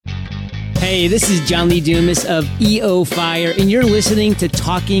Hey, this is John Lee Dumas of EO Fire, and you're listening to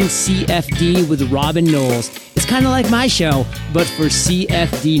Talking CFD with Robin Knowles. It's kind of like my show, but for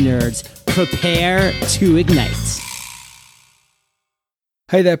CFD nerds. Prepare to ignite.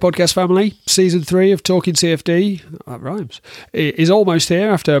 Hey there, podcast family. Season 3 of Talking CFD, that rhymes, is almost here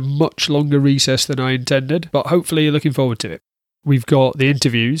after a much longer recess than I intended, but hopefully you're looking forward to it. We've got the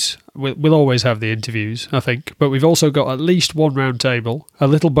interviews. We'll always have the interviews, I think, but we've also got at least one round table, a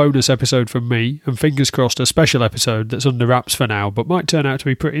little bonus episode from me, and fingers crossed a special episode that's under wraps for now, but might turn out to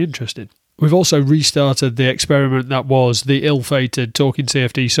be pretty interesting. We've also restarted the experiment that was the ill-fated Talking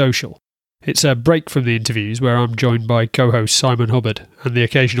CFD Social. It's a break from the interviews where I'm joined by co-host Simon Hubbard and the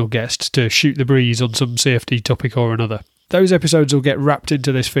occasional guest to shoot the breeze on some CFD topic or another. Those episodes will get wrapped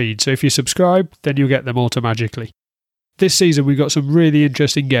into this feed, so if you subscribe, then you'll get them automatically. This season we've got some really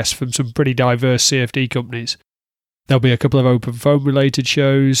interesting guests from some pretty diverse CFD companies. There'll be a couple of open phone related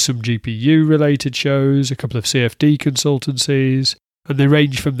shows, some GPU related shows, a couple of CFD consultancies, and they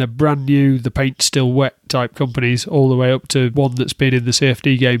range from the brand new, the paint's still wet type companies all the way up to one that's been in the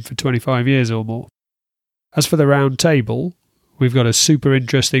CFD game for 25 years or more. As for the round table, we've got a super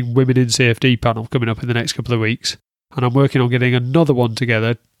interesting Women in CFD panel coming up in the next couple of weeks, and I'm working on getting another one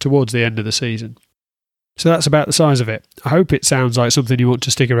together towards the end of the season. So that's about the size of it. I hope it sounds like something you want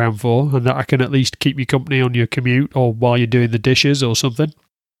to stick around for, and that I can at least keep you company on your commute or while you're doing the dishes or something.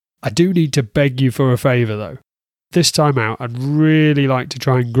 I do need to beg you for a favour though. This time out, I'd really like to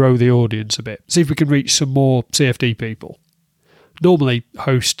try and grow the audience a bit, see if we can reach some more CFD people. Normally,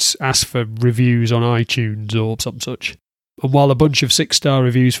 hosts ask for reviews on iTunes or some such, and while a bunch of 6-star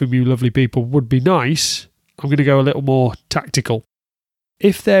reviews from you lovely people would be nice, I'm going to go a little more tactical.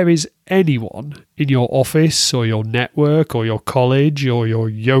 If there is anyone in your office or your network or your college or your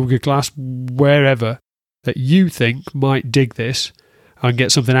yoga class, wherever, that you think might dig this and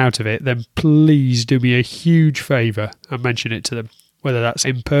get something out of it, then please do me a huge favour and mention it to them. Whether that's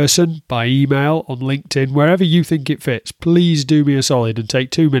in person, by email, on LinkedIn, wherever you think it fits, please do me a solid and take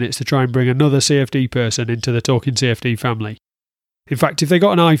 2 minutes to try and bring another CFD person into the Talking CFD family. In fact, if they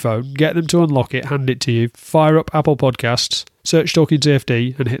got an iPhone, get them to unlock it, hand it to you, fire up Apple Podcasts, search Talking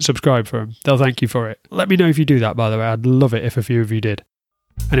CFD and hit subscribe for them. They'll thank you for it. Let me know if you do that, by the way. I'd love it if a few of you did.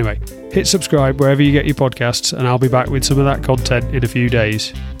 Anyway, hit subscribe wherever you get your podcasts and I'll be back with some of that content in a few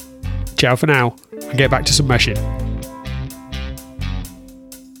days. Ciao for now and get back to some meshing.